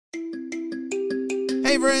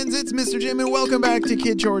Hey friends, it's Mr. Jim and welcome back to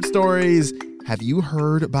Kid Short Stories. Have you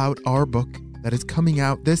heard about our book that is coming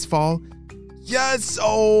out this fall? Yes!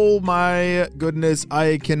 Oh my goodness,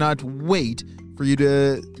 I cannot wait for you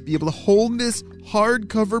to be able to hold this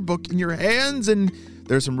hardcover book in your hands, and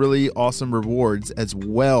there's some really awesome rewards as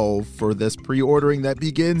well for this pre-ordering that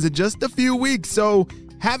begins in just a few weeks. So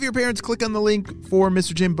have your parents click on the link for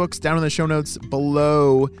Mr. Jim Books down in the show notes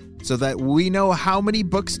below so that we know how many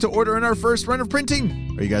books to order in our first run of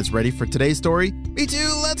printing. Are you guys ready for today's story? Me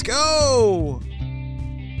too, let's go!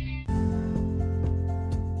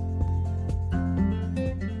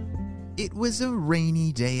 It was a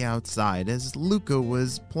rainy day outside as Luca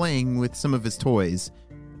was playing with some of his toys.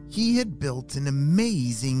 He had built an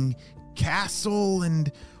amazing castle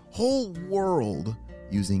and whole world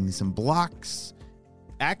using some blocks,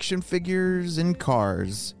 action figures, and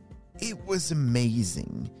cars. It was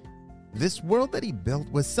amazing. This world that he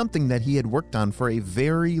built was something that he had worked on for a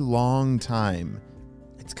very long time.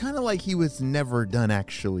 It's kind of like he was never done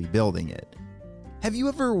actually building it. Have you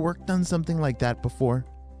ever worked on something like that before?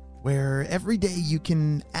 Where every day you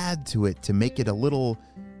can add to it to make it a little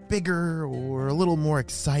bigger or a little more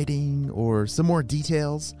exciting or some more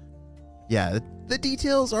details? Yeah, the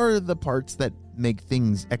details are the parts that make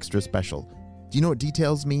things extra special. Do you know what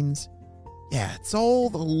details means? Yeah, it's all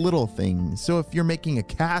the little things. So if you're making a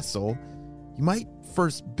castle, you might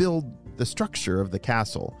first build the structure of the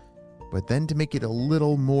castle, but then to make it a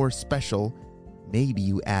little more special, maybe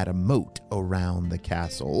you add a moat around the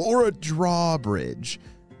castle or a drawbridge.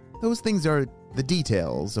 Those things are the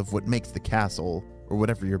details of what makes the castle or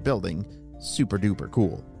whatever you're building super duper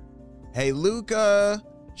cool. Hey, Luca,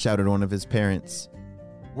 shouted one of his parents.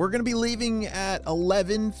 We're going to be leaving at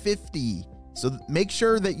 11:50. So make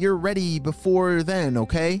sure that you're ready before then,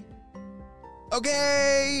 okay?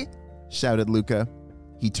 Okay, shouted Luca.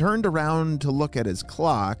 He turned around to look at his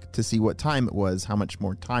clock to see what time it was, how much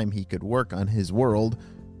more time he could work on his world,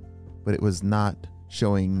 but it was not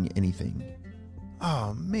showing anything.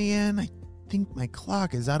 Oh man, I think my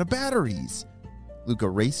clock is out of batteries. Luca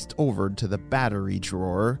raced over to the battery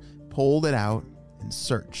drawer, pulled it out, and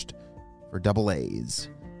searched for double A's.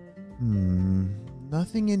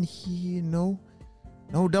 Nothing in here. No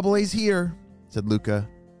double A's here, said Luca.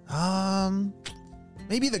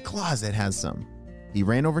 Maybe the closet has some. He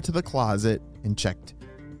ran over to the closet and checked.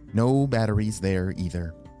 No batteries there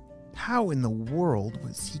either. How in the world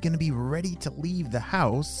was he going to be ready to leave the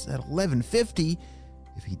house at 11:50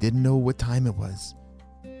 if he didn't know what time it was?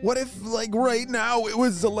 What if, like right now, it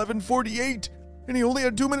was 11:48 and he only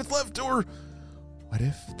had 2 minutes left? Or what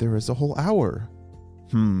if there was a whole hour?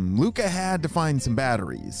 Luca had to find some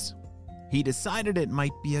batteries. He decided it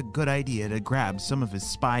might be a good idea to grab some of his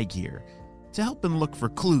spy gear to help him look for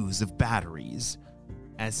clues of batteries.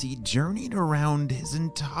 As he journeyed around his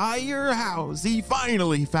entire house, he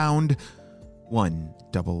finally found one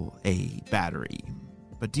double A battery.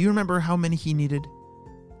 But do you remember how many he needed?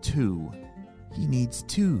 2. He needs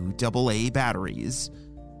 2 double A batteries.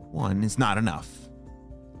 1 is not enough.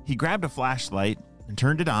 He grabbed a flashlight and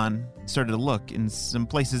turned it on and started to look in some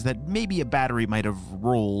places that maybe a battery might have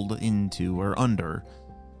rolled into or under.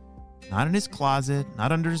 Not in his closet,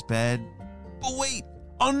 not under his bed. But wait,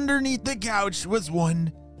 underneath the couch was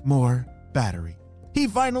one more battery. He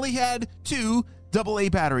finally had 2 double A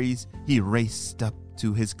batteries. He raced up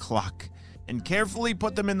to his clock and carefully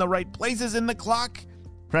put them in the right places in the clock,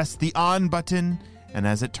 pressed the on button, and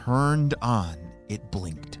as it turned on, it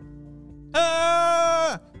blinked.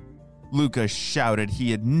 Ah! Luca shouted.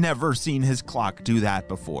 He had never seen his clock do that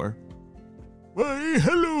before. Why,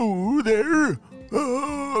 hello there.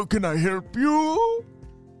 Can I help you?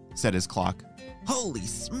 Said his clock. Holy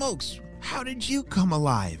smokes, how did you come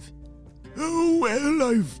alive? Oh, well,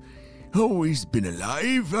 I've always been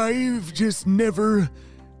alive. I've just never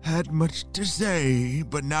had much to say.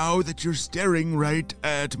 But now that you're staring right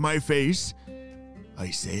at my face,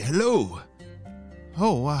 I say hello.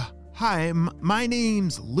 Oh, hi, my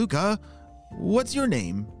name's Luca. What's your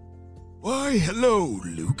name? Why, hello,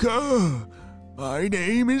 Luca. My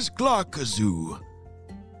name is Clockazoo.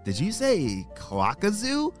 Did you say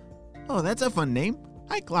Clockazoo? Oh, that's a fun name.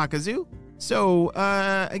 Hi, Clockazoo. So,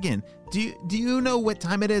 again, do you know what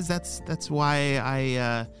time it is? That's why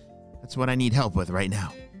that's what I need help with right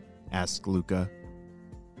now, asked Luca.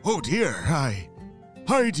 Oh dear, I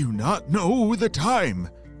do not know the time.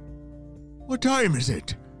 What time is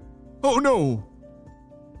it? Oh no!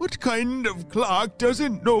 What kind of clock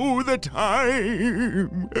doesn't know the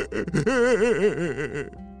time?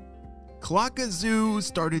 Clockazoo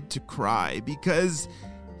started to cry because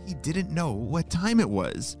he didn't know what time it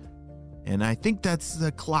was. And I think that's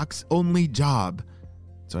the clock's only job,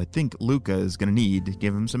 So I think Luca is going to need to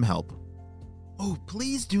give him some help. Oh,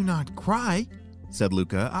 please do not cry, said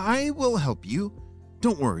Luca. I will help you.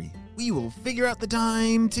 Don't worry. We will figure out the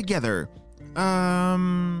time together.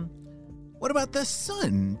 What about the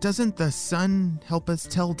sun? Doesn't the sun help us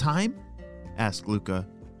tell time? Asked Luca.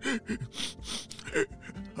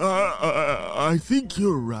 I think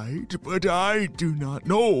you're right, but I do not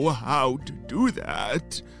know how to do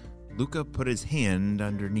that. Luca put his hand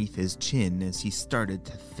underneath his chin as he started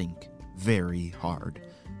to think very hard.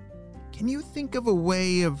 Can you think of a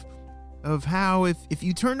way of how if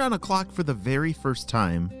you turned on a clock for the very first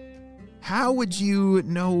time, how would you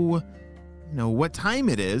know what time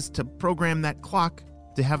it is to program that clock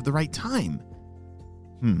to have the right time?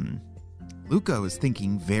 Luca was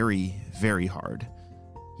thinking very, very hard.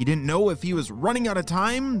 He didn't know if he was running out of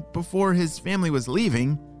time before his family was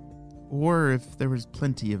leaving, or if there was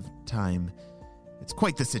plenty of time. It's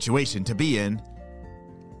quite the situation to be in.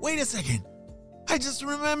 Wait a second. I just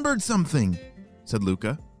remembered something, said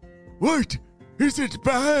Luca. What? Is it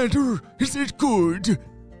bad or is it good?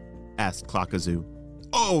 Asked Clockazoo.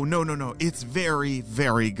 Oh, no. It's very,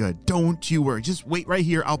 very good. Don't you worry. Just wait right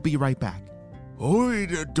here. I'll be right back. Oh,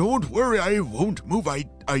 don't worry. I won't move. I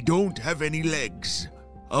don't have any legs.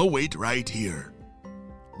 I'll wait right here.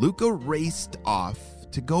 Luca raced off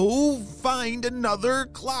to go find another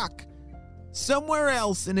clock. Somewhere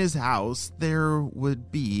else in his house, there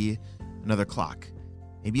would be another clock.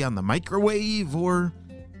 Maybe on the microwave or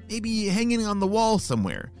maybe hanging on the wall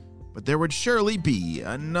somewhere. But there would surely be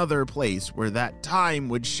another place where that time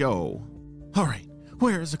would show. All right,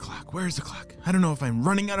 where is the clock? I don't know if I'm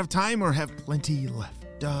running out of time or have plenty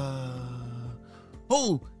left.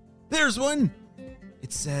 Oh, there's one.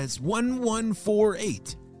 It says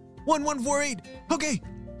 1148. 1148. Okay.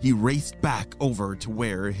 He raced back over to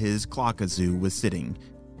where his Clockazoo was sitting.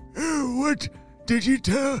 What? Did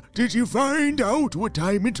you find out what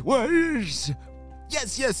time it was?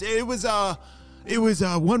 Yes, it was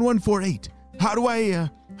 1148. How do I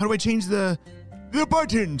change the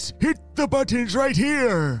buttons? Hit the buttons right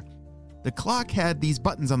here. The clock had these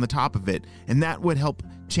buttons on the top of it, and that would help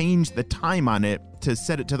change the time on it to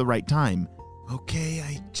set it to the right time. Okay,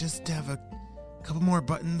 I just have a couple more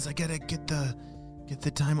buttons. I gotta get the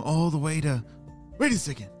time all the way to. Wait a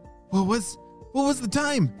second. What was the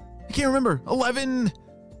time? I can't remember. 11.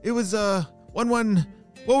 It was 11.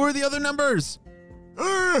 What were the other numbers?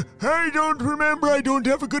 I don't remember. I don't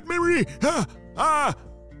have a good memory. Was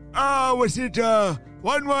it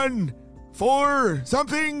 114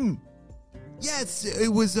 something? Yes, it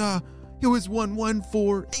was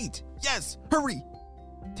 1148. Yes, hurry.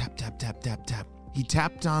 Tap, tap, tap, tap, tap. He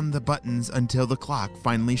tapped on the buttons until the clock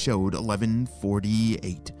finally showed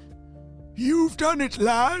 1148. You've done it,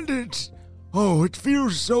 lad. It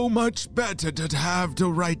feels so much better to have the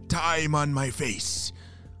right time on my face.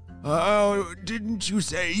 Didn't you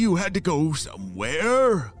say you had to go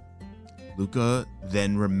somewhere? Luca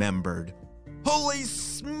then remembered. Holy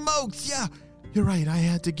smokes, yeah, you're right. I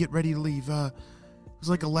had to get ready to leave. It was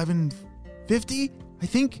like 11:50, I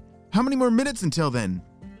think. How many more minutes until then?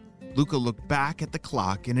 Luca looked back at the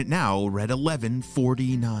clock, and it now read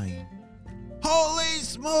 11:49. Holy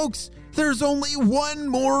smokes! There's only one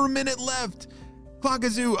more minute left.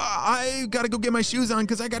 Clockazoo, I gotta go get my shoes on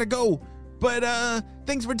because I gotta go. But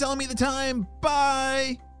thanks for telling me the time.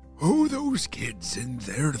 Bye! Oh, those kids and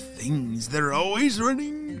their things they're always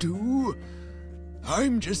running to.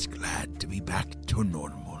 I'm just glad to be back to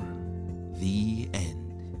normal. The end.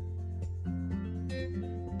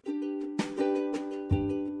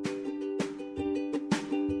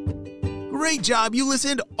 Great job. You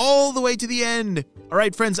listened all the way to the end. All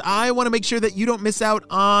right, friends, I want to make sure that you don't miss out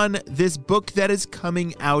on this book that is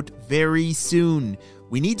coming out very soon.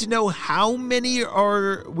 We need to know how many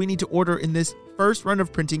we need to order in this first run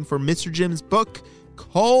of printing for Mr. Jim's book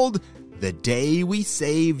called The Day We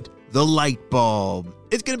Saved the Light Bulb.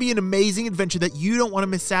 It's going to be an amazing adventure that you don't want to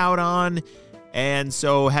miss out on. And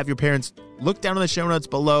so have your parents look down in the show notes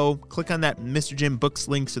below, click on that Mr. Jim Books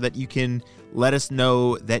link so that you can let us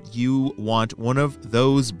know that you want one of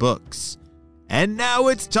those books. And now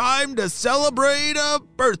it's time to celebrate a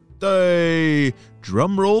birthday.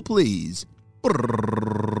 Drum roll, please.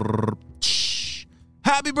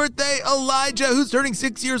 Happy birthday, Elijah, who's turning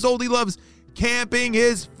 6 years old. He loves camping.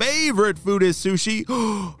 His favorite food is sushi.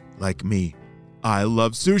 Like me. I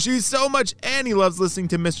love sushi so much, and he loves listening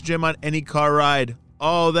to Mr. Jim on any car ride.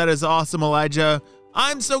 Oh, that is awesome, Elijah.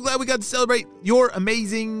 I'm so glad we got to celebrate your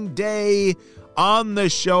amazing day on the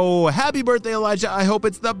show. Happy birthday, Elijah. I hope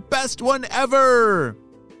it's the best one ever.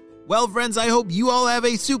 Well, friends, I hope you all have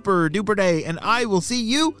a super duper day, and I will see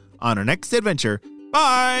you on our next adventure.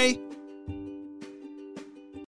 Bye!